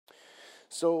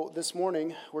So this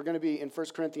morning, we're going to be in 1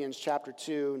 Corinthians chapter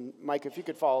 2. And Mike, if you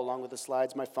could follow along with the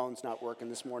slides. My phone's not working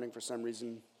this morning for some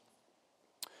reason.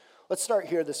 Let's start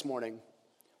here this morning.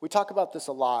 We talk about this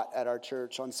a lot at our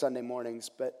church on Sunday mornings,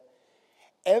 but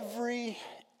every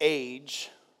age,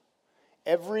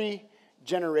 every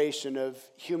generation of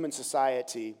human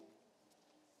society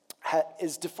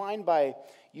is defined by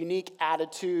unique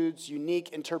attitudes, unique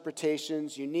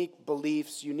interpretations, unique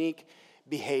beliefs, unique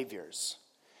behaviors.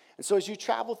 And so as you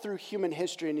travel through human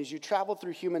history and as you travel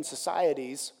through human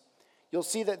societies, you'll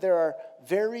see that there are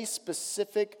very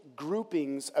specific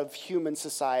groupings of human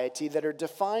society that are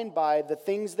defined by the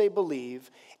things they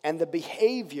believe and the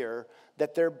behavior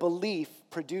that their belief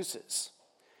produces.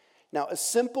 Now, a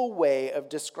simple way of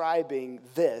describing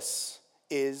this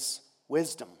is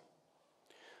wisdom.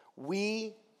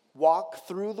 We walk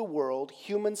through the world,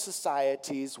 human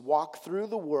societies walk through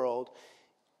the world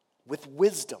with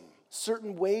wisdom.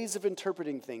 Certain ways of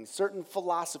interpreting things, certain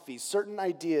philosophies, certain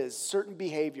ideas, certain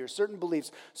behaviors, certain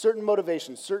beliefs, certain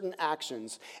motivations, certain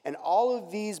actions. And all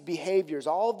of these behaviors,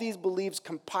 all of these beliefs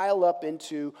compile up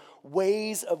into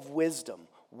ways of wisdom,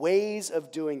 ways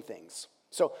of doing things.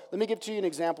 So let me give to you an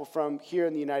example from here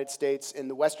in the United States, in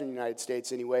the Western United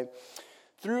States anyway.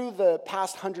 Through the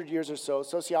past 100 years or so,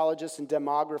 sociologists and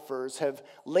demographers have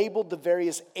labeled the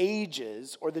various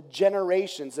ages or the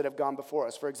generations that have gone before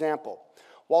us. For example,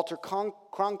 Walter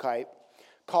Cronkite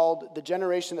called the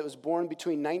generation that was born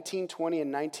between 1920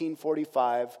 and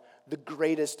 1945 the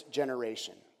greatest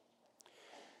generation.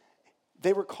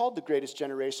 They were called the greatest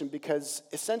generation because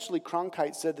essentially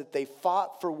Cronkite said that they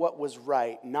fought for what was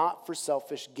right, not for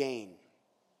selfish gain.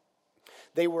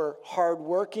 They were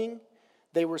hardworking.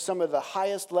 They were some of the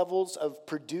highest levels of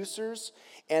producers.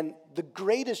 And the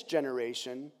greatest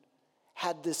generation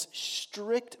had this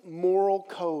strict moral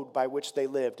code by which they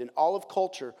lived, and all of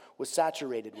culture was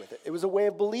saturated with it. It was a way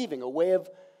of believing, a way of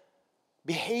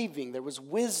behaving. There was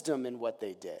wisdom in what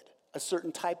they did, a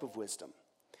certain type of wisdom.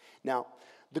 Now,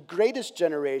 the greatest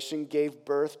generation gave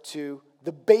birth to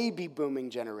the baby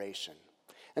booming generation.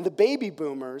 And the baby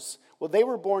boomers, well, they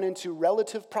were born into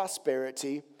relative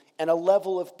prosperity and a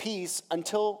level of peace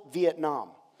until Vietnam.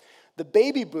 The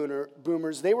baby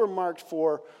boomers, they were marked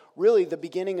for really the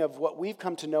beginning of what we've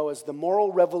come to know as the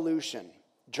moral revolution.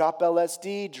 Drop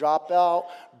LSD, drop out,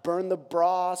 burn the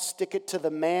bra, stick it to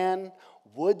the man,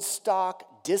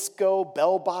 Woodstock, disco,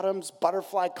 bell bottoms,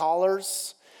 butterfly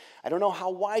collars. I don't know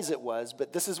how wise it was,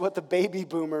 but this is what the baby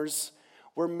boomers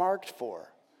were marked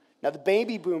for. Now, the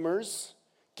baby boomers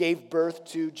gave birth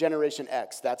to Generation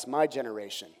X. That's my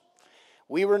generation.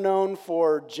 We were known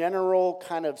for general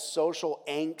kind of social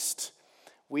angst.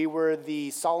 We were the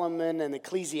Solomon and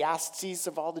Ecclesiastes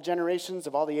of all the generations,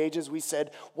 of all the ages. We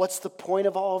said, what's the point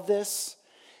of all of this?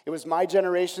 It was my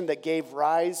generation that gave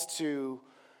rise to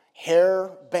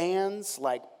hair bands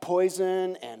like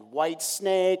Poison and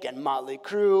Whitesnake and Motley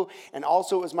Crue. And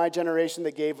also it was my generation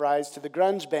that gave rise to the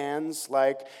grunge bands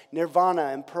like Nirvana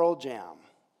and Pearl Jam.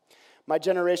 My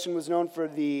generation was known for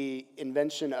the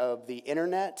invention of the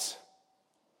internet,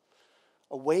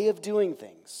 a way of doing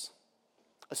things,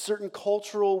 a certain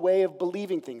cultural way of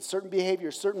believing things, certain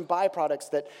behaviors, certain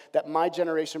byproducts that my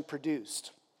generation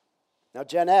produced. Now,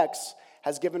 Gen X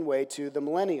has given way to the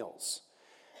millennials.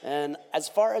 And as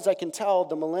far as I can tell,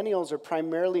 the millennials are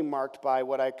primarily marked by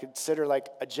what I consider like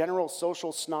a general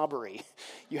social snobbery.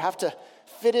 You have to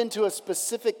fit into a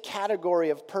specific category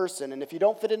of person, and if you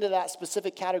don't fit into that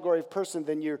specific category of person,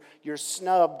 then you're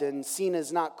snubbed and seen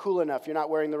as not cool enough. You're not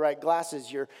wearing the right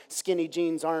glasses. Your skinny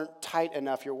jeans aren't tight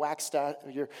enough. Your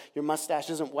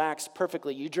mustache isn't waxed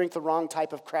perfectly. You drink the wrong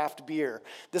type of craft beer.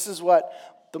 This is what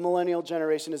the millennial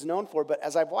generation is known for. But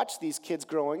as I've watched these kids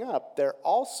growing up, they're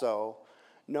also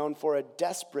known for a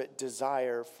desperate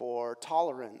desire for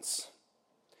tolerance.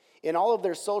 In all of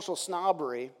their social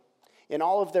snobbery, in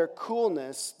all of their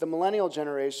coolness, the millennial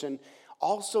generation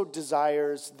also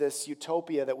desires this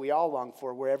utopia that we all long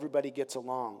for, where everybody gets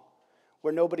along,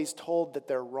 where nobody's told that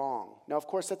they're wrong. Now, of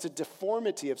course, that's a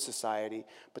deformity of society,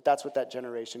 but that's what that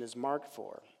generation is marked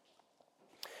for.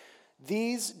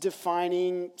 These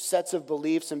defining sets of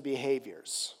beliefs and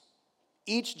behaviors,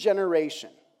 each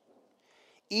generation,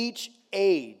 each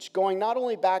age, going not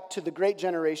only back to the great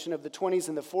generation of the 20s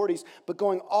and the 40s, but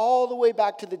going all the way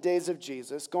back to the days of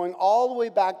Jesus, going all the way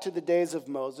back to the days of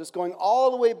Moses, going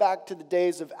all the way back to the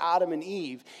days of Adam and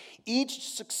Eve, each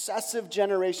successive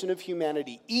generation of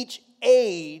humanity, each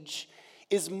age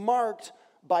is marked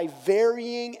by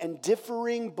varying and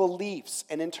differing beliefs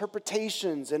and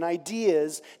interpretations and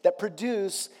ideas that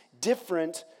produce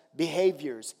different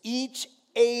behaviors. Each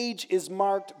age is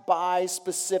marked by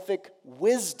specific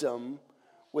wisdom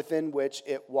within which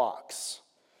it walks.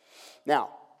 Now,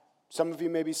 some of you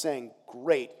may be saying,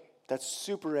 great, that's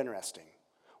super interesting.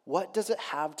 What does it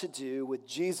have to do with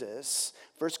Jesus,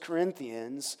 1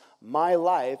 Corinthians, my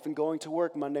life, and going to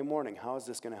work Monday morning? How is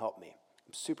this going to help me?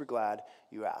 I'm super glad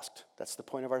you asked. That's the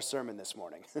point of our sermon this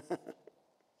morning.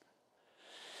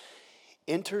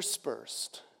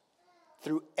 Interspersed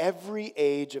through every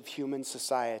age of human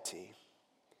society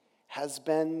has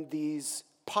been these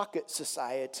pocket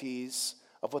societies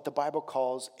of what the Bible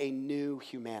calls a new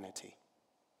humanity.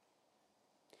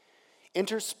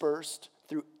 Interspersed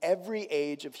through every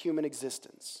age of human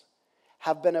existence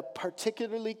have been a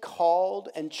particularly called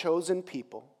and chosen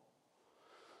people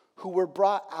who were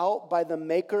brought out by the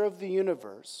maker of the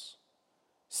universe,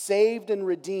 saved and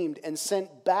redeemed, and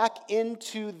sent back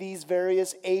into these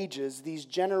various ages, these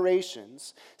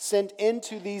generations, sent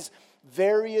into these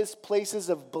various places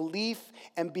of belief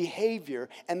and behavior,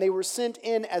 and they were sent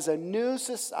in as a new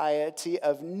society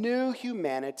of new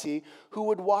humanity who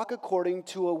would walk according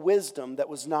to a wisdom that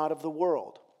was not of the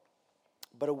world,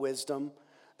 but a wisdom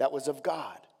that was of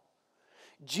God.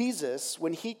 Jesus,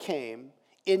 when he came,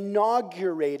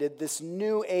 inaugurated this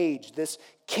new age, this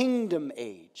kingdom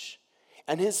age,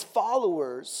 and his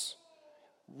followers,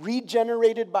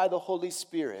 regenerated by the Holy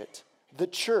Spirit, the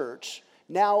church,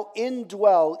 now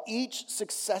indwell each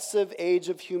successive age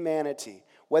of humanity,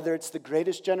 whether it's the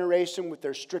greatest generation with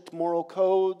their strict moral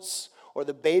codes, or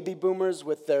the baby boomers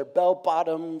with their bell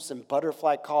bottoms and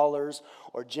butterfly collars,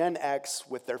 or Gen X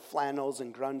with their flannels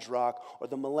and grunge rock, or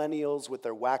the millennials with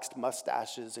their waxed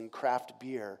mustaches and craft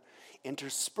beer.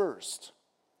 Interspersed,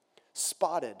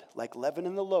 spotted like leaven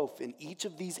in the loaf in each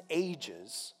of these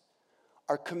ages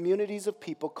are communities of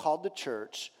people called the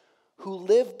church who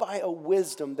live by a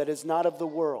wisdom that is not of the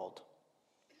world,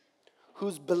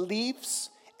 whose beliefs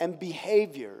and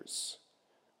behaviors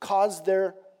cause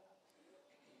their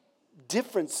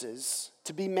differences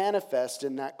to be manifest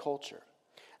in that culture.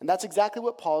 And that's exactly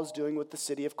what Paul is doing with the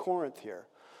city of Corinth here.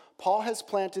 Paul has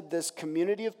planted this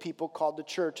community of people called the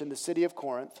church in the city of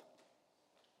Corinth.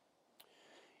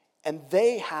 And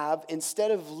they have,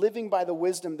 instead of living by the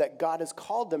wisdom that God has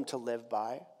called them to live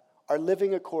by, are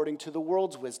living according to the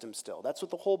world's wisdom still. That's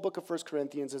what the whole book of 1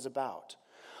 Corinthians is about.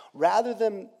 Rather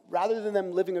than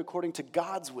them living according to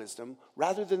God's wisdom,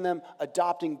 rather than them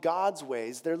adopting God's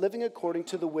ways, they're living according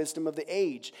to the wisdom of the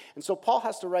age. And so Paul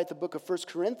has to write the book of 1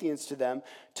 Corinthians to them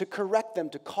to correct them,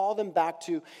 to call them back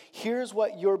to, here's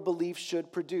what your belief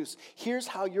should produce. Here's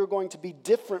how you're going to be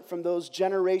different from those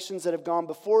generations that have gone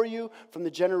before you, from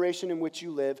the generation in which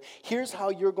you live. Here's how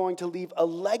you're going to leave a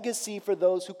legacy for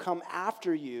those who come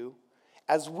after you,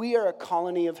 as we are a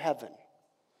colony of heaven,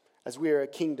 as we are a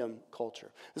kingdom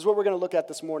culture. This is what we're going to look at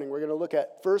this morning. We're going to look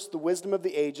at, first, the wisdom of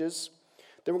the ages.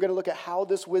 Then we're going to look at how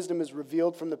this wisdom is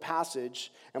revealed from the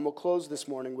passage. And we'll close this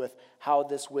morning with how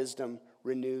this wisdom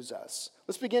renews us.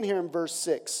 Let's begin here in verse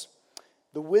 6.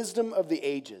 The wisdom of the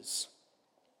ages.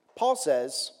 Paul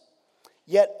says,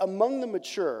 "Yet among the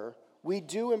mature we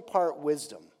do impart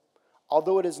wisdom,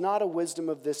 although it is not a wisdom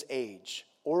of this age,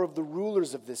 or of the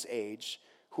rulers of this age,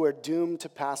 who are doomed to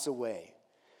pass away.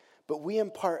 But we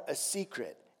impart a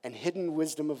secret and hidden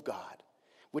wisdom of God,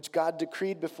 which God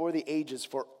decreed before the ages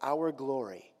for our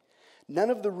glory. None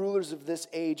of the rulers of this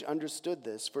age understood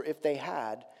this, for if they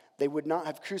had, they would not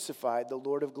have crucified the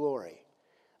Lord of glory.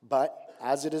 But,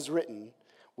 as it is written,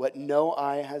 what no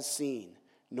eye has seen,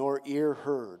 nor ear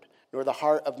heard, nor the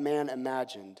heart of man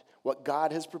imagined, what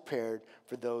God has prepared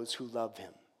for those who love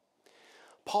him."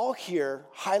 Paul here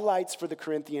highlights for the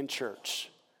Corinthian church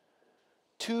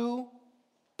 2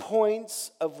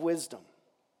 points of wisdom.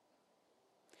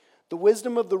 The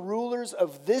wisdom of the rulers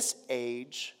of this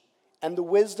age and the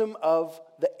wisdom of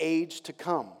the age to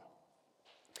come.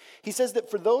 He says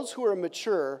that for those who are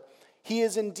mature, he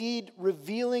is indeed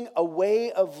revealing a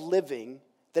way of living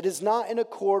that is not in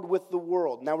accord with the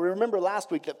world. Now, we remember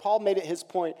last week that Paul made it his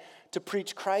point to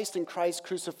preach Christ and Christ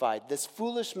crucified, this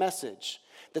foolish message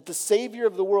that the Savior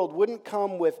of the world wouldn't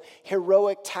come with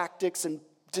heroic tactics and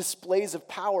displays of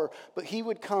power, but he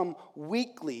would come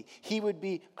weakly. He would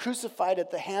be crucified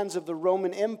at the hands of the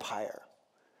Roman Empire.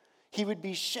 He would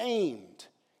be shamed.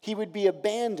 He would be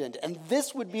abandoned. And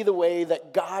this would be the way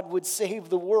that God would save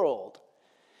the world.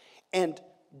 And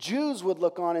Jews would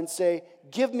look on and say,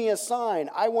 "Give me a sign.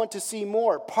 I want to see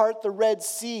more. Part the Red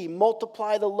Sea,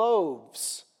 multiply the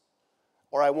loaves,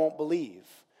 or I won't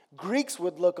believe." Greeks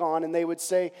would look on and they would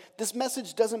say, "This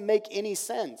message doesn't make any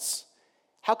sense.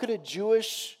 How could a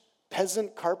Jewish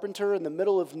peasant carpenter in the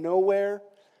middle of nowhere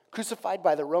crucified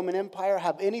by the Roman Empire,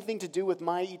 have anything to do with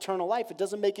my eternal life? It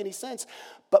doesn't make any sense.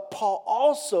 But Paul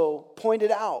also pointed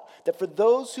out that for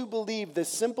those who believe this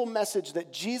simple message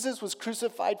that Jesus was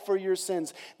crucified for your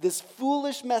sins, this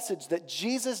foolish message that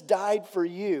Jesus died for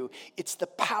you, it's the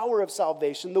power of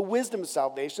salvation, the wisdom of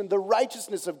salvation, the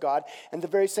righteousness of God, and the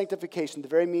very sanctification, the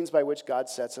very means by which God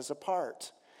sets us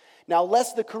apart. Now,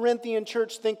 lest the Corinthian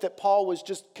church think that Paul was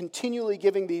just continually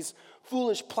giving these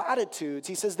foolish platitudes,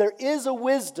 he says there is a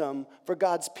wisdom for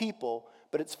God's people,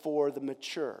 but it's for the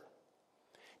mature.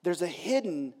 There's a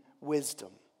hidden wisdom.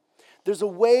 There's a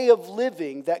way of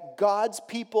living that God's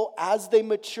people, as they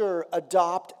mature,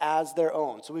 adopt as their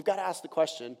own. So we've got to ask the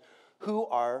question, who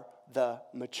are the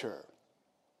mature?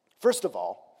 First of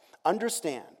all,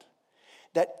 understand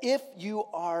that if you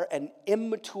are an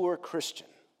immature Christian,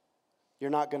 you're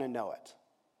not going to know it.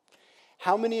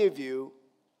 How many of you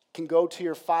can go to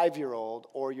your 5-year-old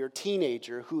or your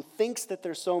teenager who thinks that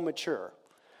they're so mature,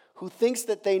 who thinks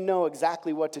that they know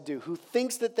exactly what to do, who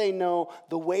thinks that they know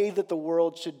the way that the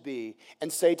world should be,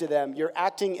 and say to them, you're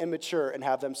acting immature, and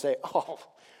have them say, oh,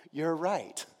 you're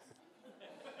right.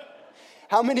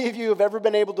 How many of you have ever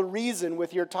been able to reason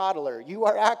with your toddler? You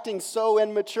are acting so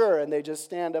immature, and they just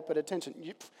stand up at attention.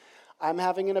 I'm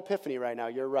having an epiphany right now.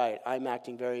 You're right. I'm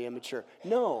acting very immature.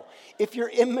 No. If you're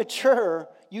immature,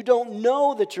 you don't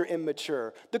know that you're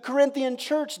immature. The Corinthian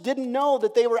church didn't know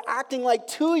that they were acting like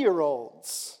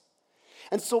 2-year-olds.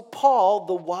 And so Paul,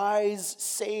 the wise,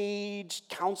 sage,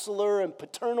 counselor, and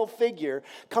paternal figure,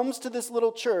 comes to this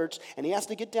little church, and he has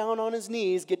to get down on his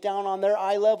knees, get down on their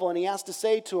eye level, and he has to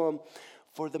say to them,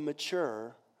 for the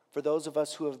mature, for those of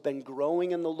us who have been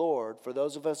growing in the Lord, for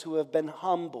those of us who have been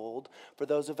humbled, for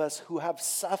those of us who have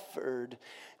suffered,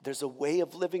 there's a way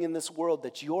of living in this world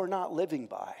that you're not living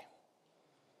by.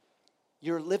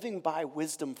 You're living by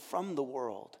wisdom from the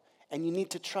world. And you need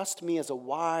to trust me as a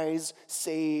wise,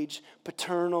 sage,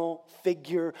 paternal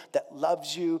figure that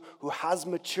loves you, who has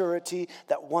maturity,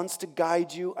 that wants to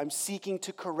guide you. I'm seeking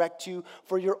to correct you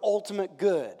for your ultimate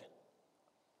good.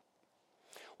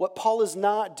 What Paul is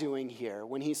not doing here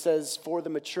when he says for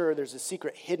the mature there's a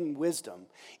secret hidden wisdom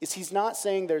is he's not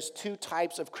saying there's two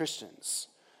types of Christians.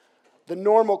 The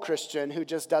normal Christian who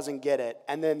just doesn't get it,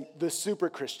 and then the super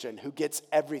Christian who gets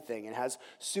everything and has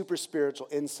super spiritual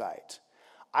insight.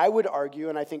 I would argue,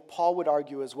 and I think Paul would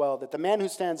argue as well, that the man who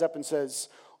stands up and says,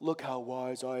 look how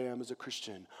wise I am as a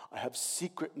Christian, I have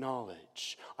secret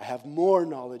knowledge, I have more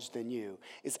knowledge than you,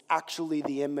 is actually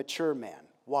the immature man.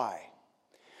 Why?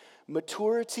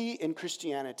 Maturity in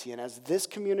Christianity, and as this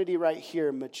community right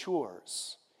here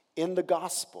matures in the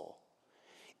gospel,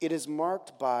 it is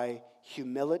marked by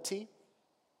humility,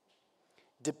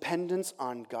 dependence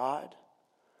on God,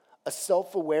 a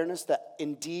self-awareness that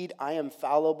indeed I am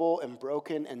fallible and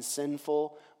broken and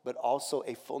sinful, but also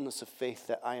a fullness of faith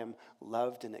that I am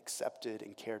loved and accepted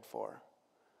and cared for.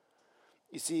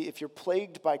 You see, if you're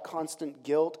plagued by constant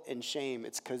guilt and shame,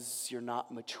 it's because you're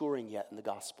not maturing yet in the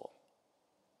gospel.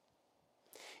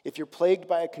 If you're plagued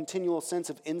by a continual sense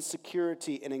of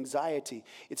insecurity and anxiety,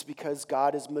 it's because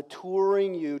God is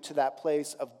maturing you to that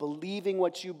place of believing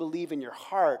what you believe in your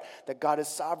heart, that God is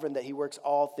sovereign, that he works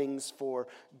all things for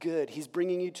good. He's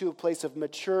bringing you to a place of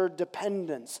mature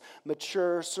dependence,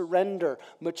 mature surrender,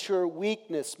 mature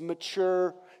weakness,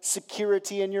 mature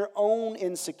security in your own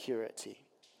insecurity.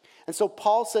 And so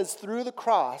Paul says through the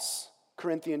cross,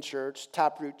 Corinthian church,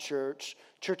 Taproot church,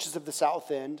 churches of the South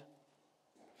End,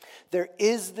 there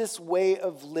is this way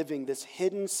of living, this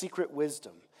hidden secret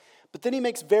wisdom. But then he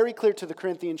makes very clear to the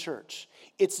Corinthian church,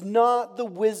 it's not the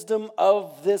wisdom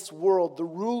of this world, the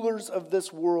rulers of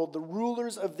this world, the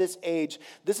rulers of this age.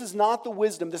 This is not the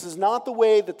wisdom. This is not the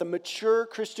way that the mature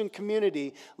Christian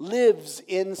community lives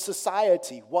in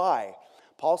society. Why?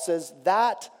 Paul says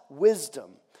that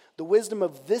wisdom, the wisdom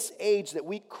of this age that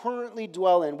we currently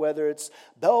dwell in, whether it's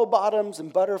bell bottoms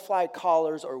and butterfly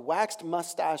collars or waxed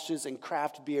mustaches and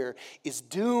craft beer, is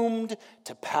doomed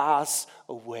to pass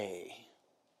away.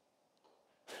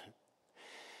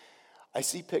 I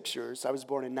see pictures, I was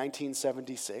born in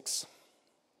 1976,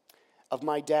 of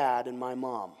my dad and my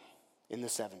mom in the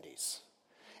 70s.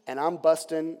 And I'm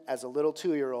busting, as a little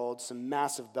 2-year-old, some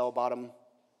massive bell-bottom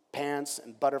pants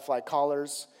and butterfly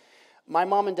collars. My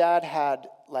mom and dad had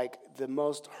like the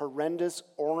most horrendous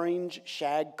orange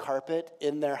shag carpet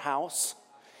in their house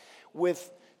with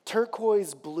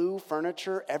turquoise blue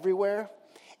furniture everywhere.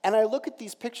 And I look at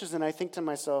these pictures and I think to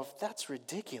myself, that's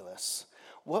ridiculous.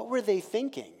 What were they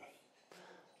thinking?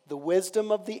 The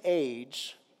wisdom of the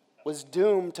age was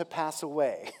doomed to pass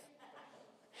away.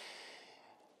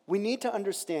 We need to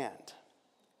understand,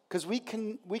 because we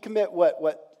commit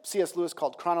what C.S. Lewis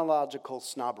called chronological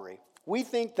snobbery. We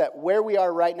think that where we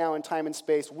are right now in time and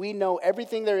space, we know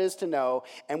everything there is to know,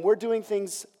 and we're doing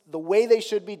things the way they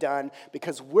should be done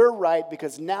because we're right,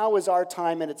 because now is our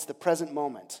time and it's the present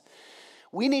moment.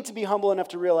 We need to be humble enough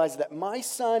to realize that my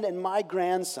son and my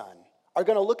grandson are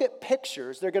going to look at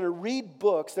pictures, they're going to read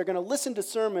books, they're going to listen to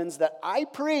sermons that I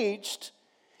preached,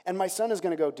 and my son is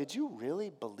going to go, did you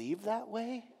really believe that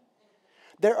way?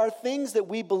 There are things that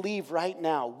we believe right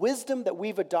now, wisdom that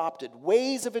we've adopted,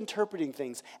 ways of interpreting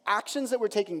things, actions that we're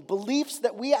taking, beliefs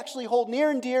that we actually hold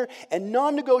near and dear and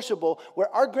non-negotiable,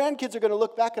 where our grandkids are going to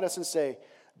look back at us and say,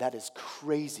 that is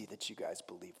crazy that you guys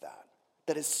believe that.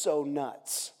 That is so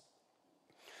nuts.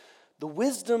 The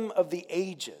wisdom of the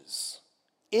ages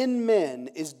in men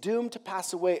is doomed to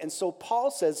pass away. And so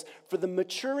Paul says, for the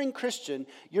maturing Christian,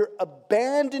 you're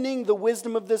abandoning the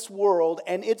wisdom of this world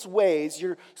and its ways.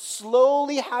 You're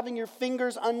slowly having your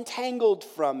fingers untangled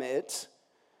from it.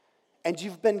 And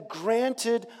you've been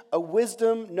granted a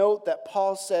wisdom, note that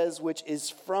Paul says, which is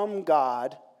from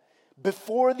God,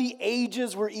 before the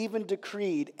ages were even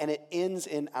decreed, and it ends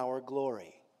in our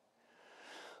glory.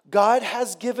 God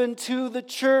has given to the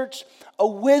church a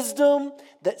wisdom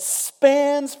that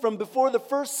spans from before the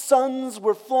first suns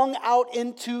were flung out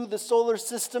into the solar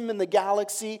system and the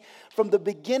galaxy. From the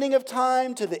beginning of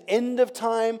time to the end of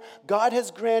time, God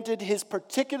has granted his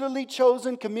particularly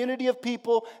chosen community of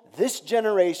people, this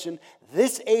generation,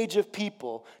 this age of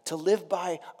people, to live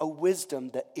by a wisdom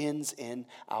that ends in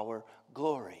our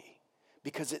glory.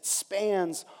 Because it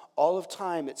spans all of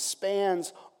time, it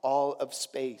spans all of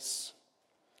space.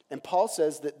 And Paul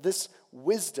says that this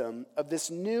wisdom of this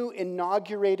new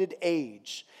inaugurated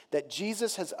age that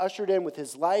Jesus has ushered in with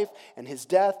his life and his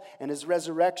death and his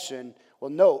resurrection, well,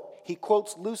 note, he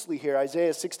quotes loosely here,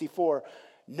 Isaiah 64,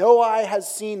 no eye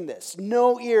has seen this,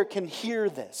 no ear can hear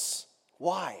this.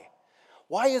 Why?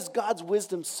 Why is God's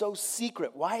wisdom so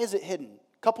secret? Why is it hidden?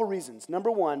 A couple reasons.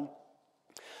 Number one,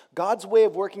 God's way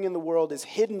of working in the world is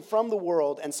hidden from the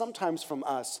world and sometimes from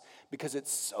us because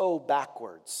it's so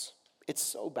backwards. It's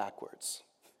so backwards.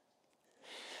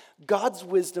 God's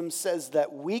wisdom says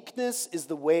that weakness is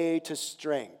the way to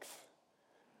strength.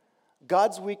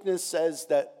 God's wisdom says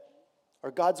that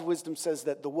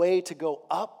the way to go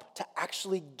up, to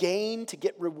actually gain, to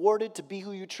get rewarded, to be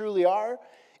who you truly are,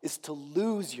 is to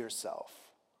lose yourself.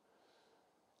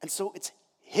 And so it's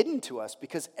hidden to us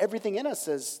because everything in us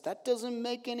says, that doesn't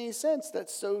make any sense.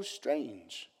 That's so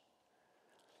strange.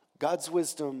 God's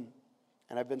wisdom,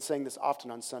 and I've been saying this often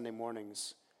on Sunday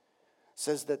mornings,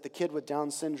 says that the kid with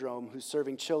Down syndrome who's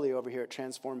serving chili over here at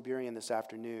Transform Burien this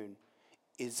afternoon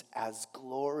is as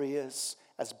glorious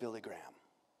as Billy Graham.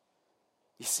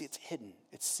 You see, it's hidden,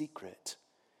 it's secret,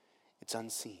 it's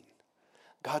unseen.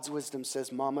 God's wisdom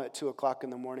says, Mama, at 2 o'clock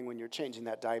in the morning when you're changing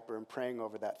that diaper and praying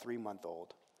over that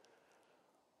 3-month-old,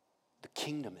 the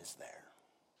kingdom is there.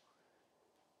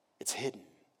 It's hidden,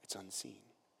 it's unseen.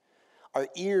 Our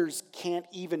ears can't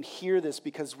even hear this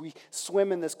because we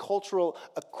swim in this cultural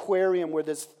aquarium where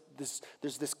there's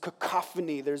this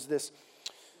cacophony, there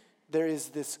is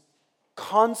this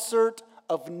concert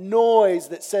of noise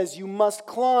that says you must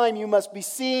climb, you must be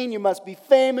seen, you must be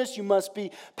famous, you must be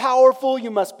powerful,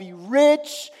 you must be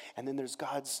rich. And then there's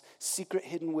God's secret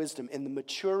hidden wisdom in the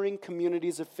maturing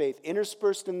communities of faith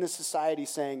interspersed in this society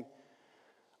saying,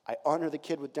 I honor the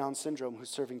kid with Down syndrome who's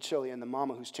serving chili and the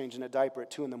mama who's changing a diaper at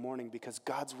 2 in the morning because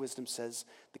God's wisdom says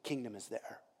the kingdom is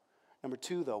there. Number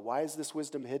two, though, why is this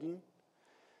wisdom hidden?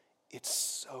 It's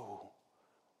so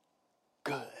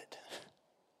good.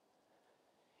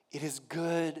 It is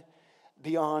good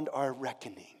beyond our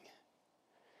reckoning.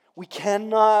 We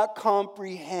cannot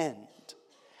comprehend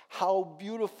how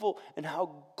beautiful and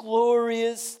how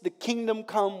glorious the kingdom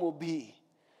come will be.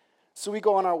 So we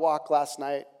go on our walk last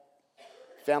night.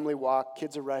 Family walk,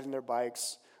 kids are riding their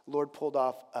bikes. Lord pulled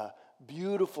off a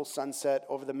beautiful sunset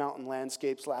over the mountain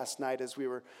landscapes last night as we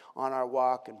were on our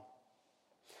walk. And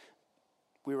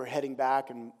we were heading back,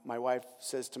 and my wife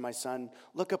says to my son,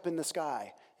 look up in the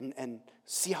sky and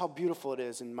see how beautiful it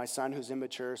is. And my son, who's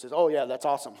immature, says, oh yeah, that's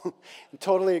awesome. And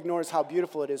totally ignores how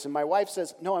beautiful it is. And my wife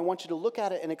says, no, I want you to look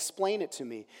at it and explain it to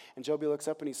me. And Joby looks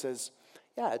up and he says,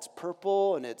 yeah, it's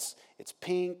purple and it's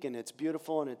pink and it's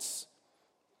beautiful and it's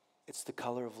the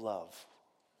color of love.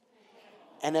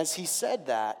 And as he said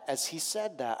that,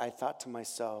 I thought to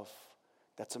myself,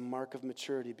 that's a mark of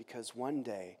maturity because one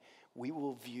day we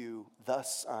will view the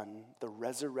Son, the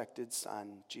resurrected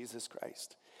Son, Jesus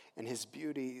Christ, and his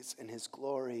beauties and his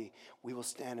glory. We will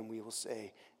stand and we will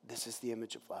say, this is the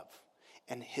image of love.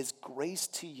 And his grace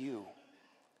to you,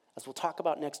 as we'll talk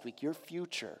about next week, your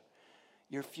future,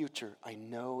 I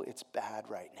know it's bad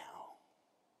right now.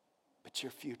 But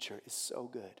your future is so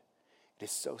good. It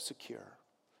is so secure.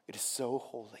 It is so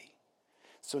holy.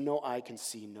 So no eye can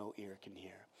see, no ear can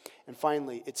hear. And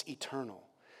finally, it's eternal.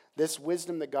 This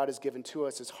wisdom that God has given to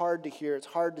us is hard to hear, it's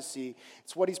hard to see.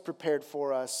 It's what he's prepared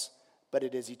for us, but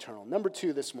it is eternal. Number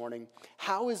 2 this morning,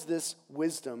 how is this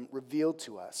wisdom revealed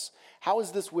to us? How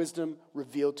is this wisdom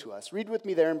revealed to us? Read with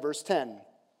me there in verse 10.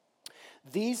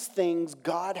 These things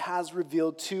God has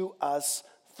revealed to us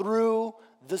through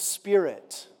the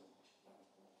Spirit.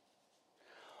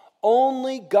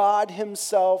 Only God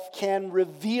himself can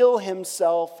reveal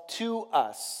himself to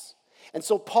us. And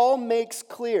so Paul makes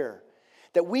clear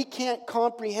that we can't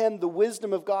comprehend the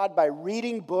wisdom of God by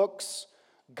reading books,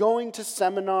 going to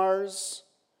seminars,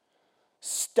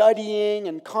 studying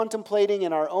and contemplating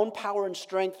in our own power and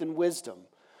strength and wisdom.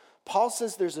 Paul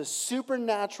says there's a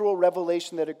supernatural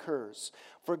revelation that occurs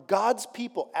for God's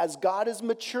people as God is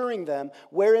maturing them,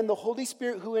 wherein the Holy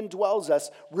Spirit who indwells us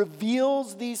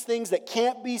reveals these things that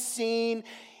can't be seen,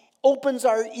 opens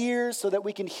our ears so that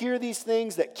we can hear these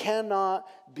things that cannot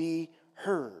be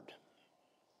heard.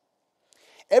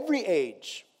 Every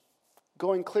age,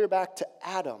 going clear back to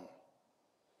Adam,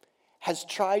 has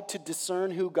tried to discern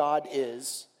who God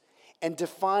is and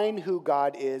define who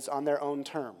God is on their own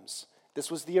terms.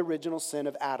 This was the original sin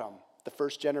of Adam, the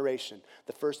first generation,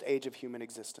 the first age of human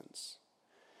existence.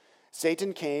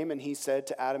 Satan came and he said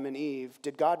to Adam and Eve,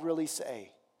 "Did God really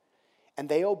say?" And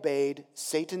they obeyed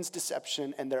Satan's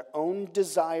deception and their own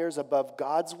desires above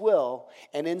God's will.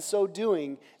 And in so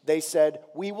doing, they said,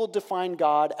 "We will define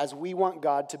God as we want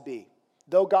God to be.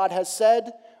 Though God has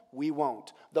said, we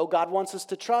won't. Though God wants us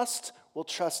to trust, we'll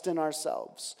trust in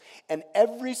ourselves." And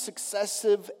every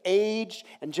successive age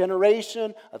and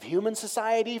generation of human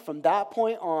society from that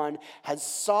point on has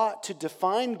sought to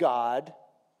define God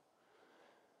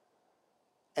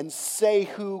and say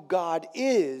who God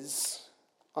is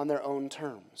on their own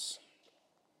terms.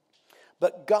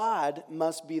 But God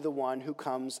must be the one who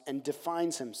comes and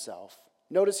defines himself.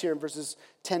 Notice here in verses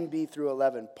 10b through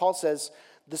 11, Paul says,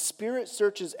 "The Spirit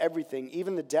searches everything,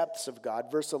 even the depths of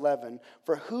God." Verse 11,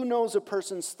 "For who knows a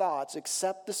person's thoughts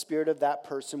except the spirit of that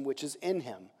person which is in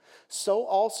him? So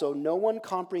also no one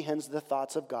comprehends the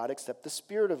thoughts of God except the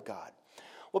Spirit of God."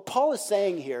 What Paul is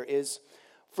saying here is,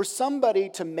 for somebody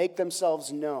to make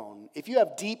themselves known, if you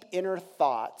have deep inner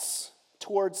thoughts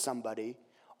towards somebody,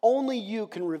 only you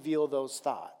can reveal those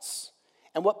thoughts.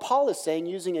 And what Paul is saying,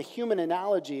 using a human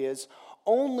analogy, is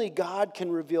only God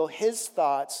can reveal his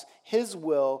thoughts, his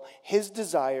will, his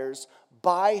desires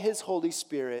by his Holy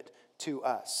Spirit to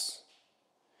us.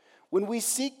 When we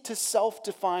seek to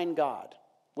self-define God,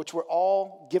 which we're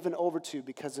all given over to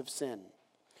because of sin,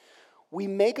 we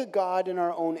make a God in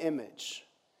our own image.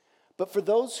 But for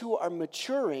those who are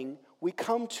maturing, we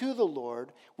come to the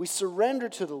Lord, we surrender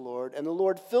to the Lord, and the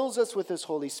Lord fills us with his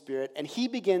Holy Spirit, and he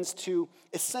begins to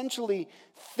essentially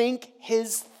think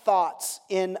his thoughts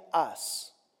in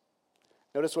us.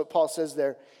 Notice what Paul says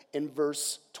there in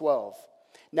verse 12.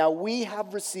 "Now we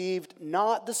have received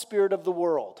not the spirit of the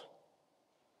world."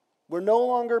 We're no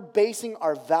longer basing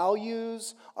our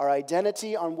values, our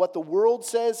identity on what the world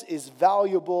says is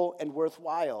valuable and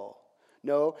worthwhile.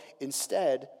 No,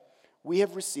 instead, we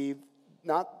have received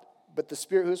but the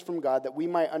Spirit who is from God, that we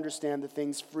might understand the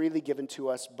things freely given to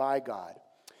us by God.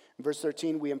 In verse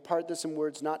 13, "We impart this in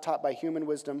words not taught by human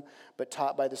wisdom, but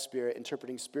taught by the Spirit,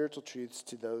 interpreting spiritual truths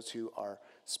to those who are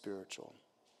spiritual."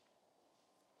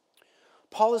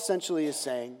 Paul essentially is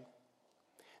saying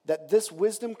that this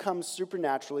wisdom comes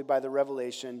supernaturally by the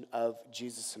revelation of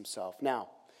Jesus himself. Now,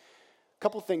 a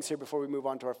couple things here before we move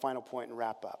on to our final point and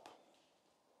wrap up.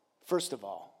 First of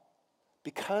all,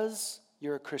 because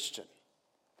you're a Christian,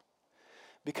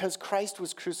 because Christ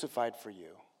was crucified for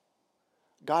you,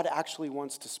 God actually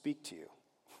wants to speak to you.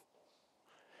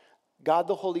 God,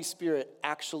 the Holy Spirit,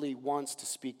 actually wants to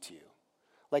speak to you.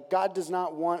 Like, God does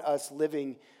not want us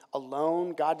living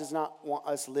alone. God does not want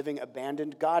us living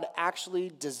abandoned. God actually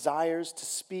desires to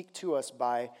speak to us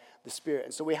by the Spirit.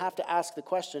 And so we have to ask the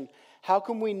question, how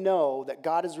can we know that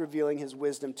God is revealing his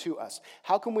wisdom to us?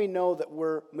 How can we know that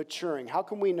we're maturing? How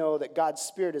can we know that God's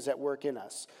Spirit is at work in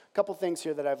us? A couple things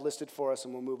here that I've listed for us,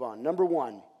 and we'll move on. Number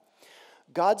one,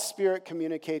 God's Spirit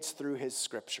communicates through his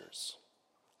scriptures.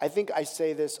 I think I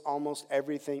say this almost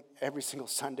every single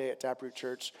Sunday at Taproot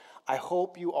Church. I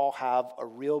hope you all have a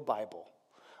real Bible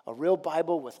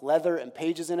with leather and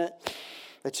pages in it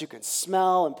that you can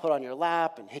smell and put on your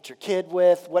lap and hit your kid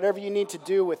with, whatever you need to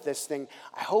do with this thing.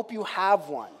 I hope you have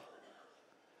one,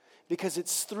 because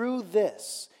it's through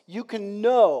this you can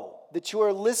know that you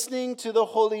are listening to the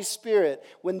Holy Spirit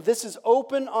when this is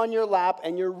open on your lap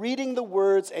and you're reading the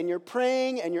words and you're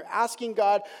praying and you're asking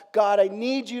God, God, I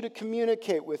need you to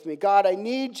communicate with me. God, I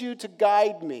need you to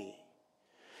guide me.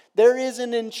 There is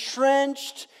an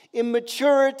entrenched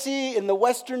immaturity in the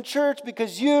Western church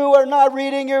because you are not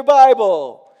reading your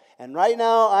Bible. And right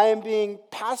now I am being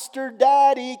Pastor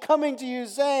Daddy coming to you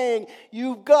saying,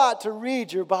 you've got to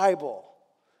read your Bible.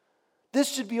 This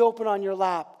should be open on your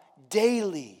lap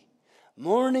daily,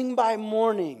 morning by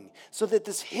morning, so that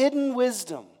this hidden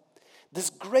wisdom, this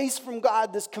grace from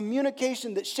God, this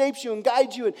communication that shapes you and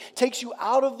guides you and takes you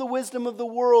out of the wisdom of the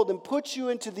world and puts you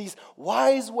into these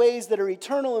wise ways that are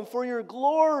eternal and for your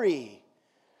glory.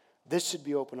 This should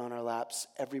be open on our laps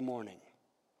every morning.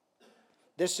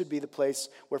 This should be the place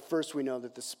where first we know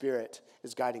that the Spirit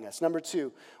is guiding us. Number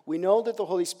two, we know that the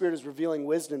Holy Spirit is revealing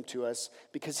wisdom to us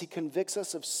because he convicts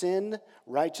us of sin,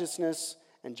 righteousness,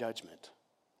 and judgment.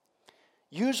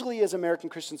 Usually as American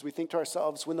Christians, we think to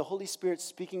ourselves, when the Holy Spirit's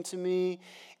speaking to me,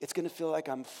 it's going to feel like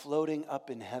I'm floating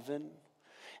up in heaven.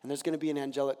 And there's going to be an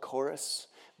angelic chorus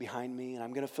behind me, and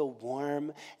I'm going to feel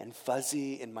warm and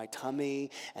fuzzy in my tummy.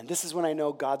 And this is when I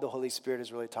know God, the Holy Spirit,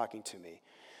 is really talking to me.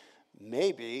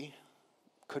 Maybe,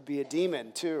 could be a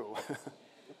demon too.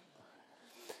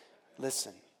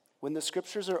 Listen, when the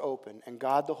scriptures are open and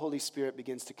God, the Holy Spirit,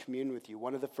 begins to commune with you,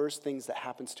 one of the first things that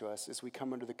happens to us is we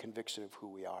come under the conviction of who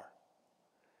we are.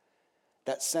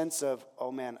 That sense of,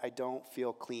 oh man, I don't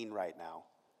feel clean right now.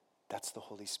 That's the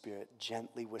Holy Spirit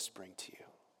gently whispering to you.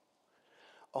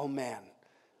 Oh man,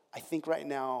 I think right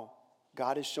now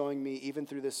God is showing me, even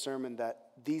through this sermon, that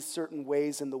these certain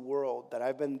ways in the world that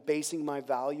I've been basing my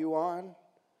value on,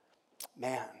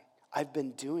 man, I've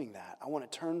been doing that. I want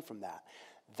to turn from that.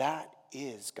 That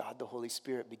is God the Holy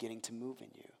Spirit beginning to move in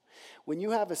you. When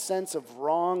you have a sense of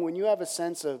wrong, when you have a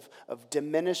sense of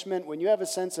diminishment, when you have a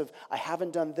sense of, I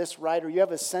haven't done this right, or you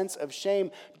have a sense of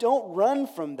shame, don't run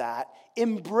from that.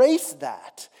 Embrace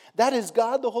that. That is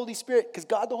God the Holy Spirit, because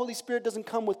God the Holy Spirit doesn't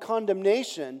come with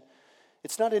condemnation.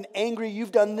 It's not an angry,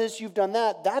 you've done this, you've done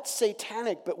that. That's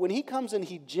satanic. But when he comes in,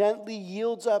 he gently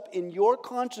yields up in your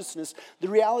consciousness the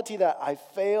reality that I've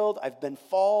failed, I've been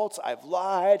false, I've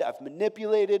lied, I've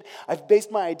manipulated, I've based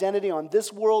my identity on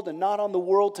this world and not on the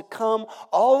world to come.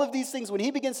 All of these things, when he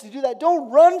begins to do that,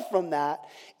 don't run from that.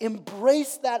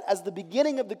 Embrace that as the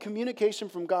beginning of the communication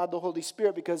from God the Holy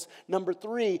Spirit, because number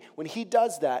three, when he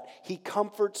does that, he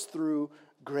comforts through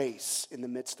grace in the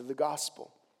midst of the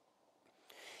gospel.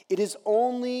 It is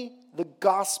only the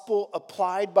gospel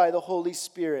applied by the Holy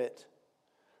Spirit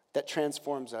that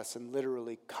transforms us and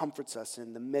literally comforts us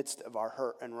in the midst of our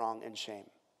hurt and wrong and shame.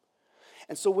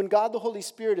 And so when God the Holy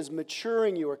Spirit is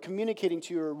maturing you or communicating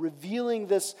to you or revealing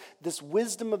this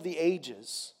wisdom of the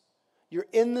ages, you're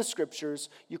in the scriptures,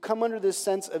 you come under this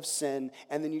sense of sin,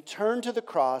 and then you turn to the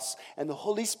cross, and the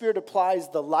Holy Spirit applies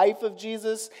the life of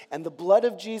Jesus and the blood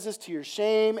of Jesus to your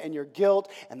shame and your guilt,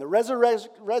 and the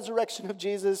resurrection of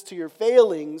Jesus to your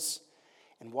failings,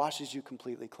 and washes you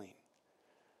completely clean.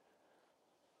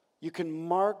 You can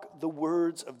mark the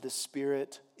words of the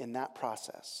Spirit in that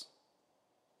process.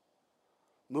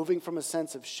 Moving from a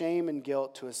sense of shame and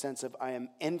guilt to a sense of I am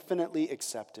infinitely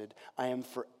accepted, I am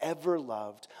forever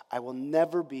loved, I will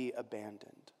never be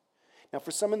abandoned. Now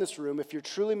for some in this room, if you're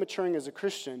truly maturing as a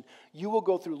Christian, you will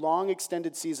go through long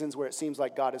extended seasons where it seems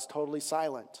like God is totally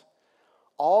silent.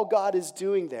 All God is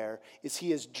doing there is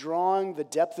he is drawing the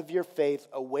depth of your faith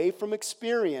away from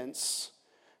experience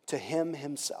to him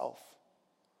himself.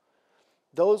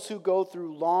 Those who go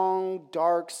through long,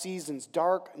 dark seasons,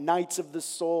 dark nights of the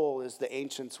soul, as the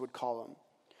ancients would call them,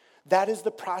 that is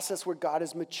the process where God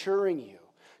is maturing you.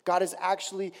 God is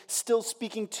actually still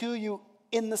speaking to you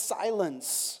in the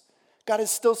silence. God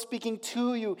is still speaking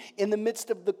to you in the midst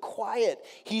of the quiet.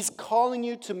 He's calling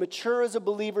you to mature as a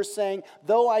believer, saying,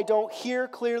 though I don't hear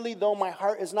clearly, though my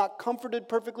heart is not comforted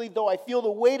perfectly, though I feel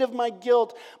the weight of my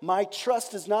guilt, my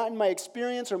trust is not in my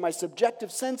experience or my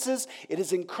subjective senses. It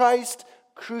is in Christ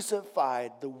crucified,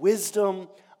 the wisdom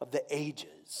of the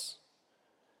ages.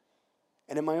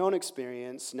 And in my own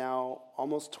experience, now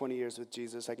almost 20 years with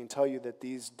Jesus, I can tell you that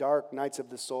these dark nights of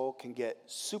the soul can get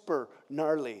super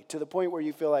gnarly to the point where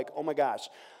you feel like, oh my gosh,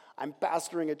 I'm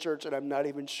pastoring a church and I'm not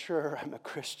even sure I'm a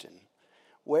Christian.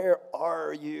 Where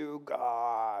are you,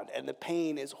 God? And the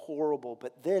pain is horrible.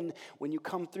 But then when you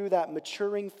come through that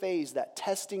maturing phase, that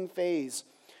testing phase,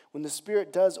 when the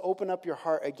Spirit does open up your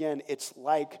heart again, it's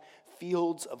like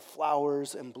fields of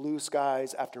flowers and blue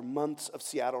skies after months of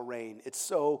Seattle rain. It's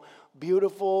so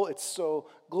beautiful, it's so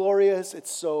glorious, it's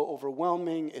so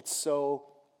overwhelming, it's so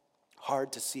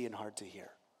hard to see and hard to hear.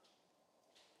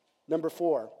 Number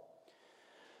 4,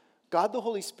 God the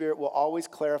Holy Spirit will always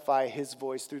clarify his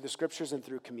voice through the scriptures and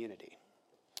through community.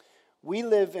 We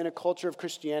live in a culture of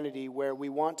Christianity where we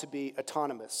want to be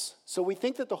autonomous. So we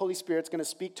think that the Holy Spirit's going to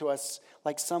speak to us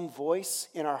like some voice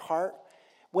in our heart,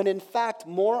 when in fact,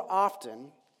 more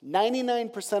often,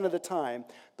 99% of the time,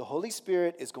 the Holy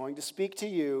Spirit is going to speak to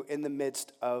you in the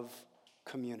midst of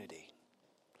community.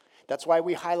 That's why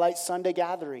we highlight Sunday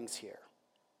gatherings here.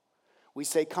 We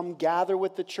say, come gather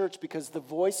with the church, because the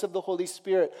voice of the Holy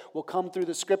Spirit will come through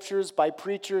the scriptures by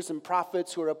preachers and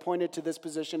prophets who are appointed to this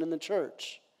position in the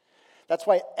church. That's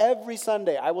why every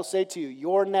Sunday I will say to you,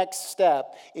 your next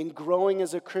step in growing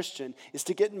as a Christian is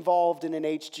to get involved in an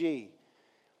HG.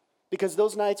 Because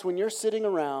those nights when you're sitting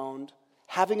around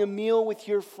having a meal with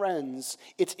your friends,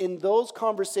 it's in those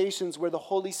conversations where the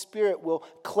Holy Spirit will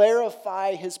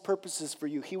clarify his purposes for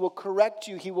you. He will correct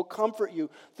you. He will comfort you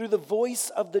through the voice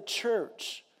of the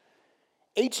church.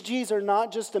 HGs are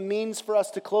not just a means for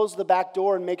us to close the back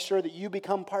door and make sure that you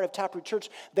become part of Taproot Church.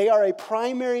 They are a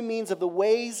primary means of the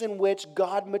ways in which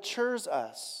God matures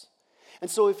us.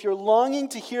 And so if you're longing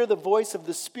to hear the voice of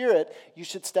the Spirit, you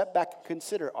should step back and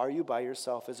consider, are you by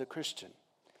yourself as a Christian?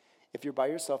 If you're by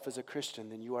yourself as a Christian,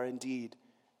 then you are indeed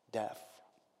deaf.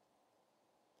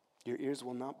 Your ears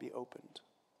will not be opened.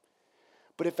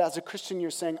 But if as a Christian you're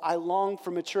saying, I long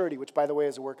for maturity, which by the way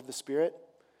is a work of the Spirit,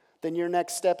 then your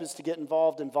next step is to get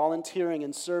involved in volunteering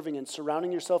and serving and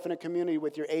surrounding yourself in a community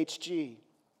with your HG,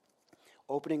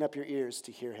 opening up your ears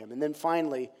to hear him. And then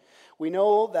finally, we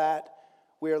know that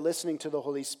we are listening to the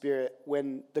Holy Spirit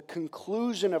when the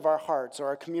conclusion of our hearts or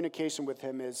our communication with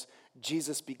him is,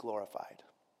 Jesus be glorified.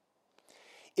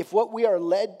 If what we are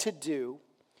led to do,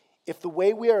 if the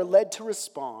way we are led to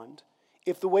respond,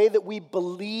 if the way that we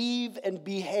believe and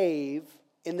behave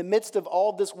in the midst of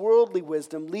all this worldly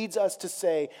wisdom leads us to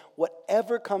say,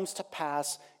 whatever comes to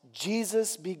pass,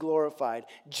 Jesus be glorified,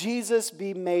 Jesus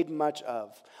be made much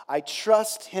of. I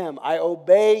trust him, I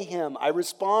obey him, I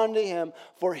respond to him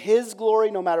for his glory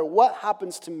no matter what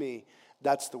happens to me.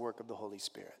 That's the work of the Holy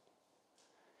Spirit.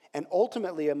 And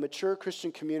ultimately, a mature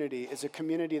Christian community is a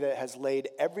community that has laid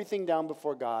everything down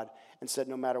before God and said,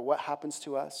 no matter what happens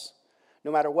to us,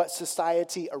 no matter what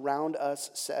society around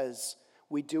us says,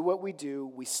 we do what we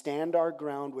do, we stand our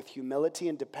ground with humility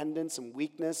and dependence and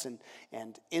weakness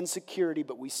and insecurity,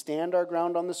 but we stand our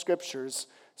ground on the scriptures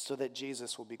so that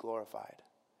Jesus will be glorified.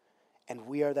 And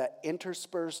we are that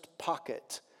interspersed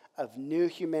pocket of new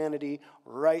humanity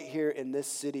right here in this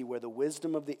city where the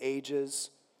wisdom of the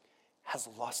ages has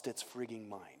lost its frigging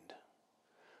mind.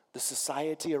 The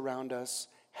society around us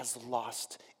has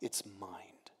lost its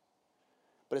mind.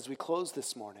 But as we close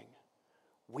this morning,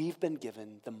 we've been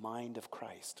given the mind of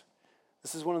Christ.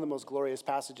 This is one of the most glorious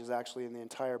passages actually in the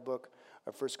entire book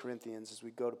of 1 Corinthians as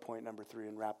we go to point number 3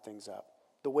 and wrap things up.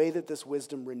 The way that this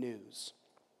wisdom renews.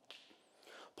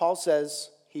 Paul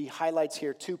says, he highlights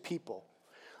here two people.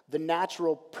 The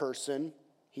natural person,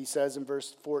 he says in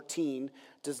verse 14,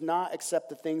 does not accept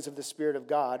the things of the Spirit of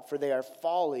God, for they are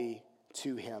folly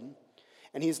to him.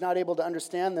 And he's not able to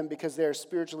understand them because they are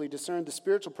spiritually discerned. The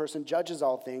spiritual person judges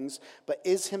all things, but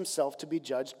is himself to be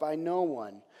judged by no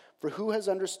one. For who has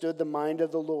understood the mind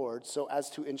of the Lord so as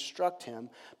to instruct him?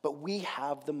 But we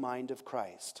have the mind of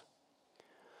Christ.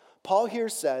 Paul here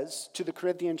says to the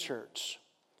Corinthian church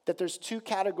that there's two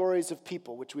categories of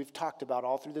people, which we've talked about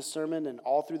all through this sermon and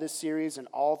all through this series and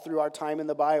all through our time in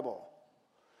the Bible.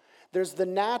 There's the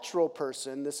natural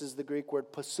person. This is the Greek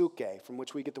word psuche, from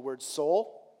which we get the word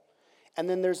soul. And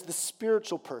then there's the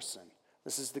spiritual person.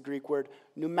 This is the Greek word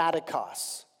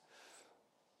pneumatikos,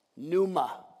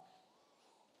 pneuma,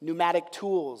 pneumatic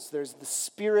tools. There's the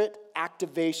spirit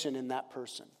activation in that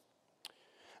person.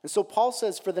 And so Paul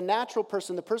says for the natural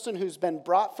person, the person who's been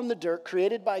brought from the dirt,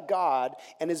 created by God,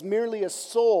 and is merely a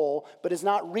soul, but is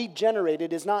not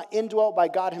regenerated, is not indwelt by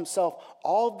God himself,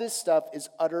 all of this stuff is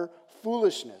utter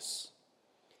foolishness.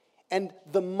 And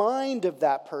the mind of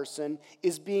that person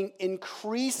is being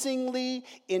increasingly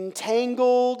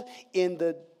entangled in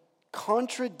the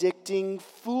contradicting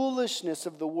foolishness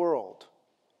of the world.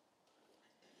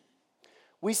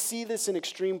 We see this in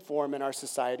extreme form in our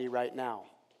society right now,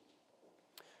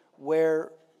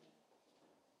 where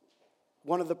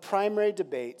one of the primary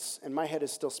debates, and my head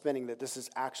is still spinning that this is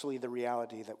actually the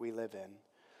reality that we live in.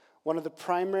 One of the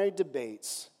primary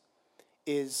debates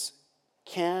is,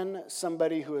 can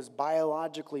somebody who is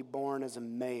biologically born as a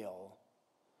male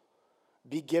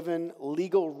be given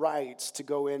legal rights to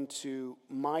go into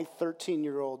my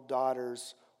 13-year-old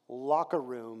daughter's locker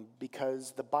room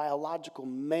because the biological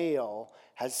male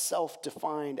has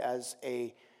self-defined as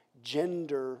a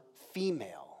gender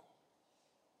female?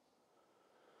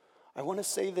 I want to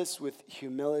say this with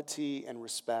humility and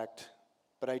respect,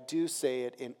 but I do say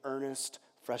it in earnest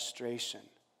frustration.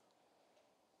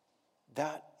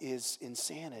 That is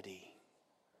insanity.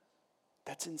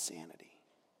 That's insanity.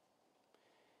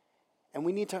 And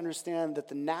we need to understand that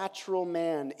the natural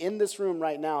man in this room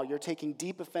right now, you're taking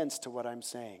deep offense to what I'm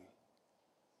saying.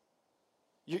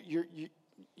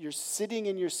 You're sitting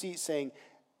in your seat saying,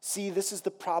 see, this is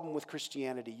the problem with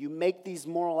Christianity. You make these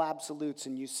moral absolutes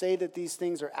and you say that these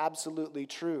things are absolutely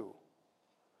true.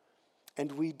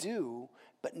 And we do,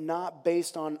 but not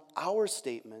based on our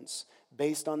statements,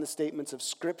 based on the statements of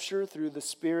Scripture through the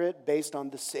Spirit, based on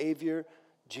the Savior,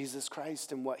 Jesus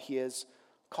Christ, and what he has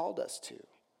called us to.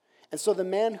 And so the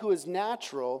man who is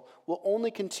natural will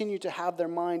only continue to have their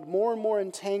mind more and more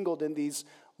entangled in these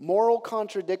moral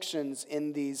contradictions,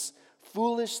 in these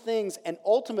foolish things. And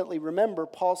ultimately, remember,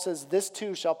 Paul says, this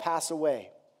too shall pass away.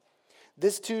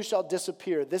 This too shall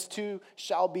disappear. This too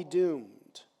shall be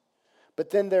doomed. But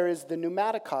then there is the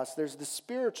pneumatikos, there's the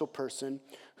spiritual person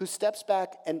who steps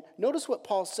back. And notice what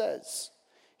Paul says.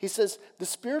 He says, the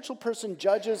spiritual person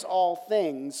judges all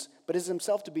things, but is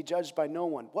himself to be judged by no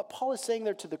one. What Paul is saying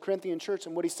there to the Corinthian church,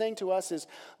 and what he's saying to us is,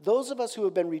 those of us who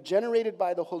have been regenerated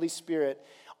by the Holy Spirit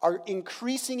are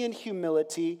increasing in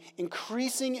humility,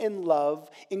 increasing in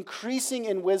love, increasing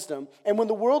in wisdom. And when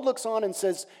the world looks on and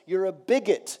says, you're a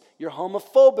bigot, you're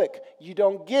homophobic, you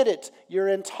don't get it, you're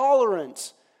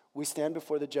intolerant, we stand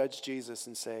before the judge Jesus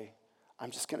and say, I'm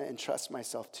just going to entrust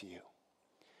myself to you.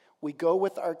 We go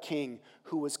with our King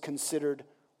who was considered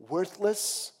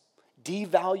worthless,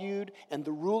 devalued, and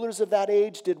the rulers of that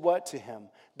age did what to him?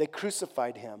 They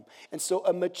crucified him. And so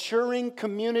a maturing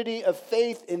community of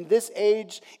faith in this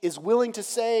age is willing to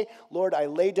say, Lord, I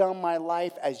lay down my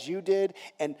life as you did,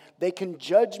 and they can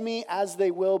judge me as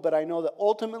they will, but I know that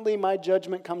ultimately my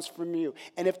judgment comes from you.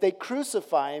 And if they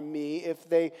crucify me, if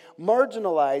they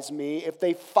marginalize me, if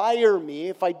they fire me,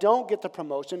 if I don't get the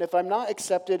promotion, if I'm not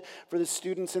accepted for the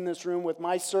students in this room with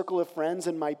my circle of friends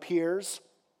and my peers,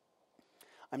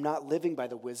 I'm not living by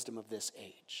the wisdom of this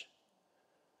age.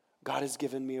 God has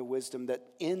given me a wisdom that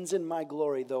ends in my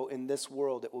glory, though in this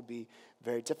world it will be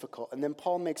very difficult. And then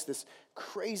Paul makes this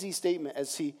crazy statement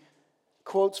as he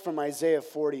quotes from Isaiah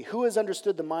 40. Who has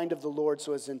understood the mind of the Lord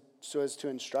so as to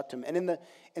instruct him? And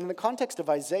in the context of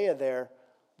Isaiah there,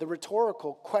 the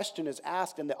rhetorical question is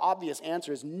asked, and the obvious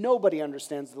answer is nobody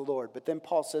understands the Lord. But then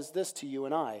Paul says this to you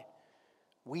and I,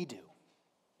 we do.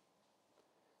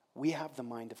 We have the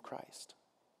mind of Christ.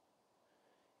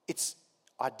 It's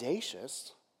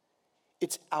audacious.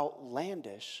 It's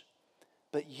outlandish,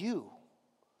 but you,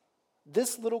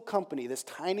 this little company, this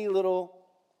tiny little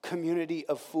community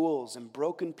of fools and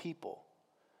broken people,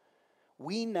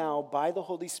 we now, by the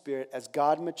Holy Spirit, as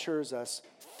God matures us,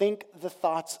 think the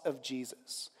thoughts of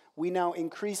Jesus. We now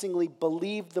increasingly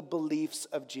believe the beliefs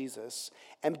of Jesus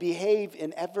and behave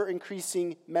in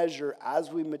ever-increasing measure as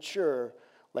we mature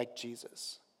like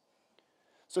Jesus.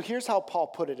 So here's how Paul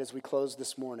put it as we close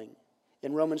this morning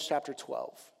in Romans chapter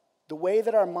 12. The way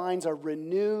that our minds are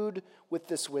renewed with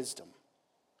this wisdom.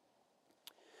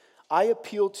 I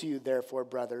appeal to you, therefore,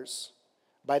 brothers,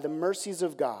 by the mercies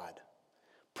of God,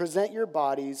 present your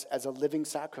bodies as a living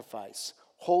sacrifice,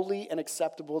 holy and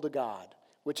acceptable to God,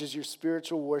 which is your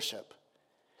spiritual worship.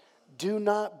 Do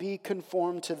not be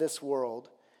conformed to this world,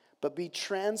 but be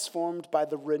transformed by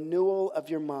the renewal of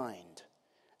your mind,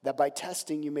 that by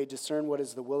testing you may discern what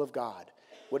is the will of God,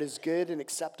 what is good and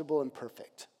acceptable and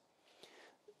perfect.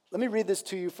 Let me read this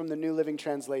to you from the New Living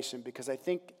Translation because I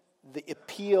think the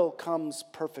appeal comes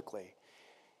perfectly.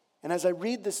 And as I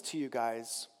read this to you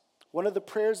guys, one of the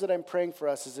prayers that I'm praying for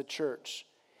us as a church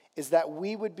is that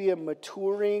we would be a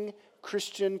maturing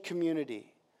Christian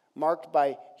community marked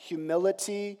by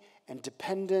humility and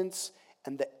dependence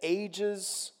and the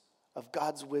ages of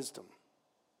God's wisdom.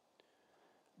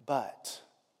 But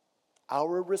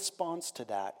our response to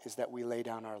that is that we lay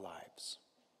down our lives.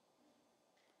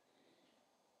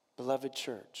 Beloved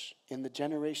church, in the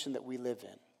generation that we live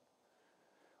in,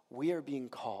 we are being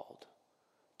called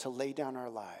to lay down our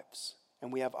lives,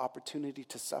 and we have opportunity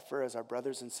to suffer as our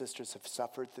brothers and sisters have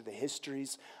suffered through the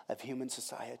histories of human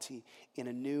society in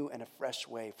a new and a fresh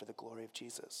way for the glory of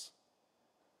Jesus.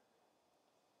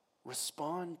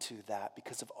 Respond to that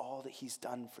because of all that he's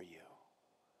done for you.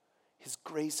 His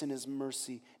grace and his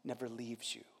mercy never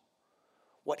leaves you.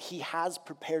 What he has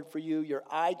prepared for you, your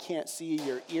eye can't see,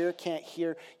 your ear can't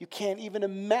hear. You can't even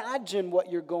imagine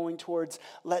what you're going towards.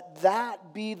 Let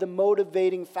that be the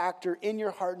motivating factor in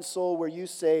your heart and soul where you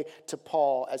say to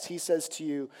Paul, as he says to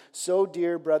you, so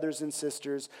dear brothers and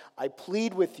sisters, I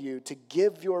plead with you to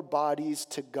give your bodies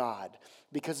to God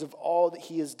because of all that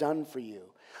he has done for you.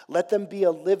 Let them be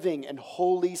a living and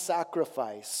holy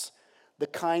sacrifice, the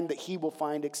kind that he will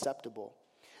find acceptable.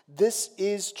 This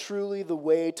is truly the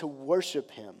way to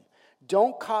worship him.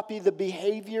 Don't copy the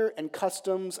behavior and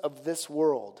customs of this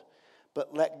world,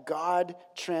 but let God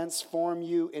transform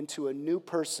you into a new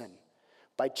person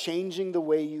by changing the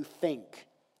way you think.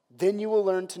 Then you will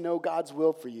learn to know God's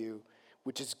will for you,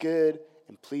 which is good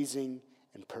and pleasing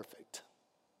and perfect.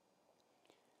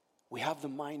 We have the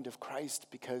mind of Christ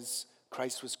because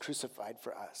Christ was crucified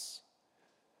for us.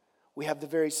 We have the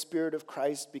very Spirit of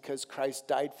Christ because Christ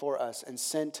died for us and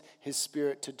sent his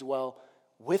Spirit to dwell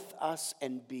with us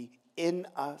and be in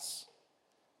us.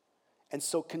 And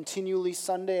so continually,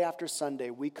 Sunday after Sunday,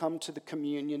 we come to the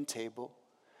communion table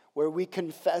where we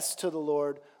confess to the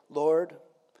Lord, Lord,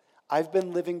 I've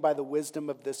been living by the wisdom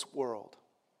of this world,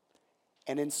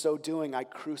 and in so doing, I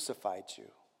crucified you.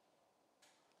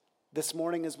 This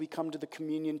morning, as we come to the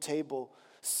communion table,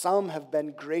 some have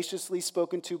been graciously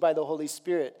spoken to by the Holy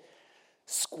Spirit,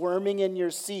 squirming in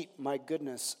your seat. My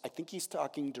goodness, I think he's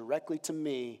talking directly to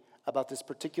me about this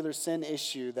particular sin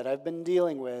issue that I've been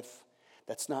dealing with.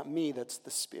 That's not me, that's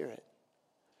the Spirit.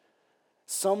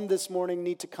 Some this morning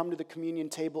need to come to the communion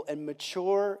table and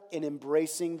mature in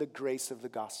embracing the grace of the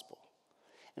gospel.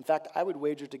 In fact, I would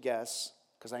wager to guess,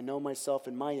 because I know myself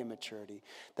and my immaturity,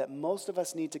 that most of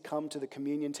us need to come to the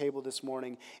communion table this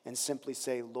morning and simply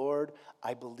say, Lord,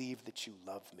 I believe that you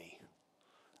love me.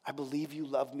 I believe you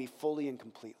love me fully and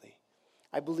completely.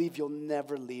 I believe you'll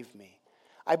never leave me.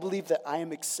 I believe that I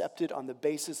am accepted on the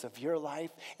basis of your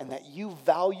life and that you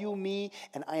value me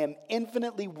and I am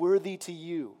infinitely worthy to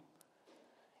you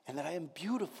and that I am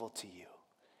beautiful to you.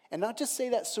 And not just say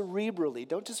that cerebrally.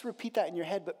 Don't just repeat that in your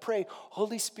head, but pray,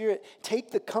 Holy Spirit, take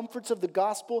the comforts of the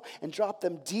gospel and drop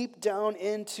them deep down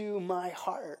into my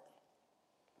heart.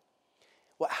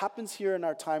 What happens here in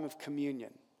our time of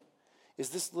communion is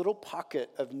this little pocket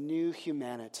of new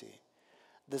humanity,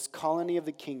 this colony of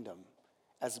the kingdom,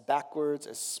 as backwards,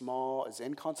 as small, as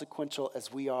inconsequential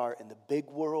as we are in the big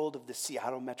world of the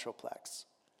Seattle Metroplex.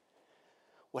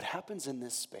 What happens in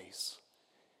this space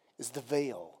is the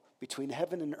veil between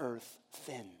heaven and earth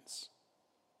thins.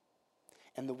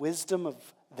 And the wisdom of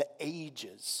the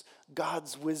ages,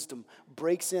 God's wisdom,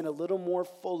 breaks in a little more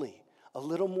fully, a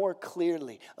little more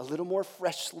clearly, a little more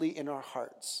freshly in our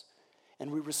hearts.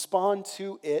 And we respond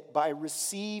to it by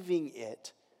receiving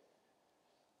it,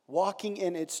 walking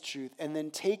in its truth, and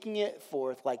then taking it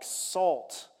forth like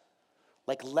salt,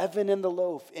 like leaven in the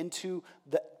loaf, into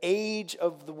the age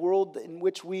of the world in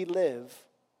which we live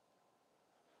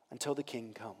until the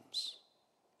King comes.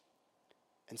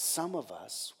 And some of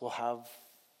us will have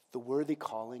the worthy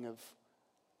calling of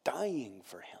dying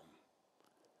for him,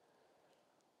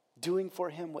 doing for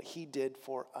him what he did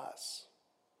for us,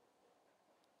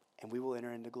 and we will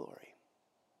enter into glory.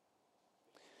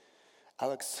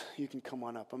 Alex, you can come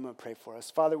on up. I'm going to pray for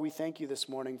us. Father, we thank you this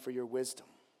morning for your wisdom.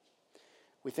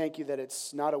 We thank you that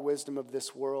it's not a wisdom of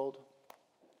this world.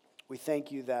 We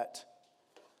thank you that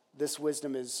this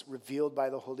wisdom is revealed by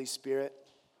the Holy Spirit.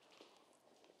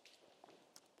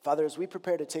 Father, as we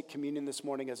prepare to take communion this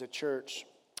morning as a church,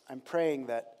 I'm praying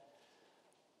that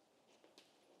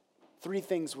 3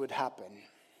 things would happen.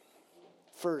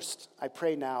 First, I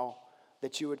pray now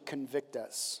that you would convict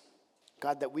us.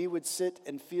 God, that we would sit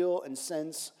and feel and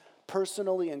sense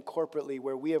personally and corporately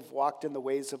where we have walked in the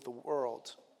ways of the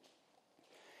world.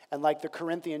 And like the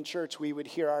Corinthian church, we would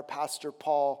hear our pastor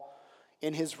Paul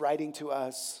in his writing to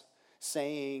us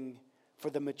saying, for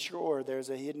the mature, there's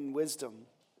a hidden wisdom.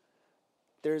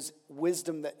 There's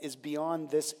wisdom that is beyond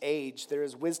this age. There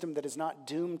is wisdom that is not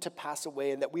doomed to pass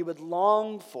away, and that we would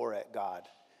long for it, God.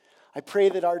 I pray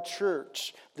that our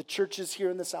church, the churches here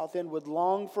in the South End, would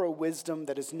long for a wisdom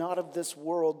that is not of this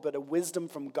world, but a wisdom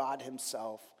from God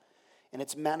himself. And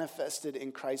it's manifested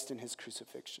in Christ and his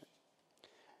crucifixion.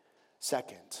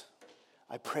 Second,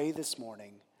 I pray this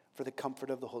morning for the comfort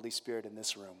of the Holy Spirit in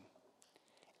this room.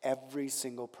 Every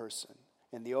single person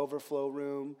in the overflow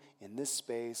room, in this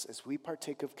space, as we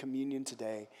partake of communion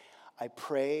today, I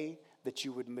pray that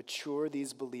you would mature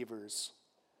these believers,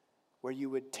 where you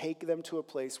would take them to a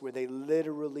place where they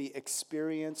literally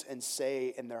experience and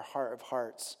say in their heart of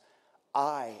hearts,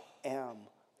 I am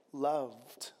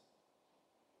loved.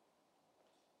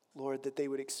 Lord, that they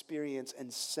would experience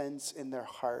and sense in their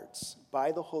hearts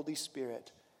by the Holy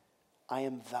Spirit, I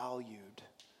am valued.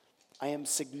 I am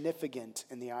significant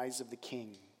in the eyes of the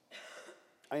King.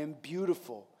 I am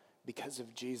beautiful because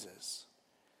of Jesus.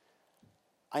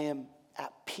 I am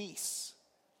at peace.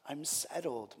 I'm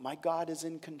settled. My God is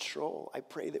in control. I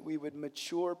pray that we would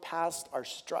mature past our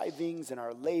strivings and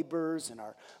our labors and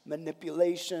our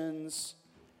manipulations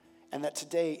And that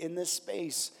today in this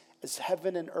space, as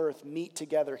heaven and earth meet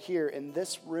together here in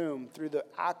this room through the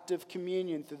act of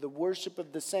communion, through the worship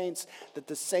of the saints, that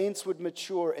the saints would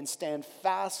mature and stand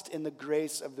fast in the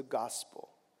grace of the gospel.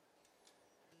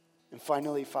 And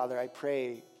finally, Father, I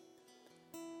pray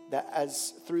that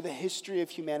as through the history of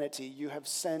humanity, you have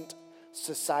sent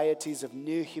societies of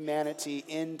new humanity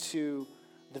into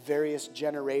the various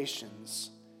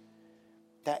generations,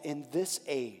 that in this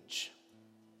age,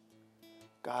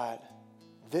 God,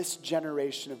 this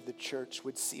generation of the church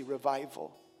would see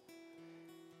revival.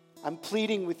 I'm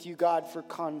pleading with you, God, for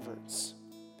converts.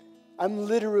 I'm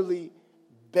literally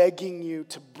begging you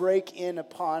to break in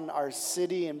upon our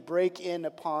city and break in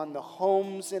upon the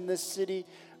homes in this city,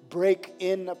 break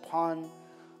in upon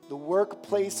the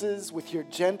workplaces with your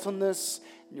gentleness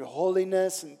and your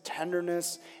holiness and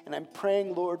tenderness. And I'm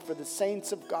praying, Lord, for the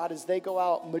saints of God as they go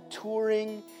out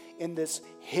maturing in this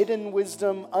hidden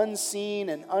wisdom, unseen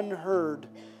and unheard,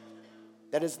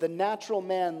 that as the natural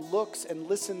man looks and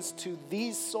listens to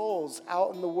these souls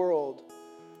out in the world,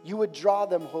 you would draw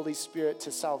them, Holy Spirit,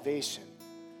 to salvation,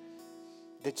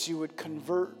 that you would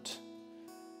convert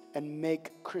and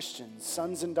make Christians,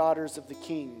 sons and daughters of the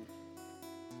King.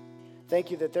 Thank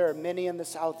you that there are many in the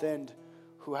South End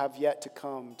who have yet to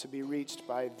come to be reached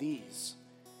by these.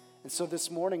 And so this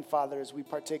morning, Father, as we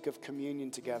partake of communion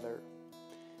together,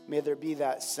 may there be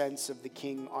that sense of the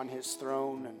King on his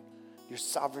throne and your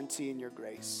sovereignty and your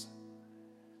grace.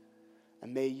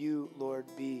 And may you, Lord,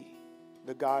 be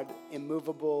the God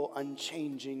immovable,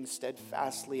 unchanging,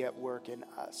 steadfastly at work in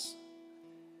us.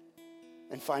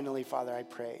 And finally, Father, I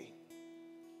pray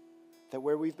that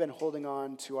where we've been holding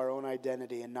on to our own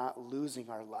identity and not losing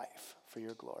our life for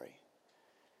your glory,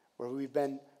 where we've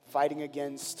been fighting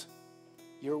against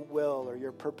your will or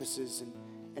your purposes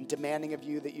and demanding of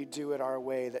you that you do it our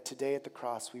way, that today at the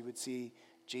cross we would see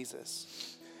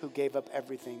Jesus, who gave up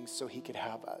everything so he could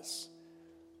have us,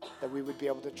 that we would be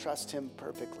able to trust him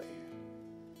perfectly.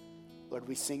 Lord,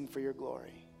 we sing for your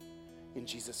glory. In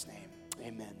Jesus' name,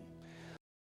 amen.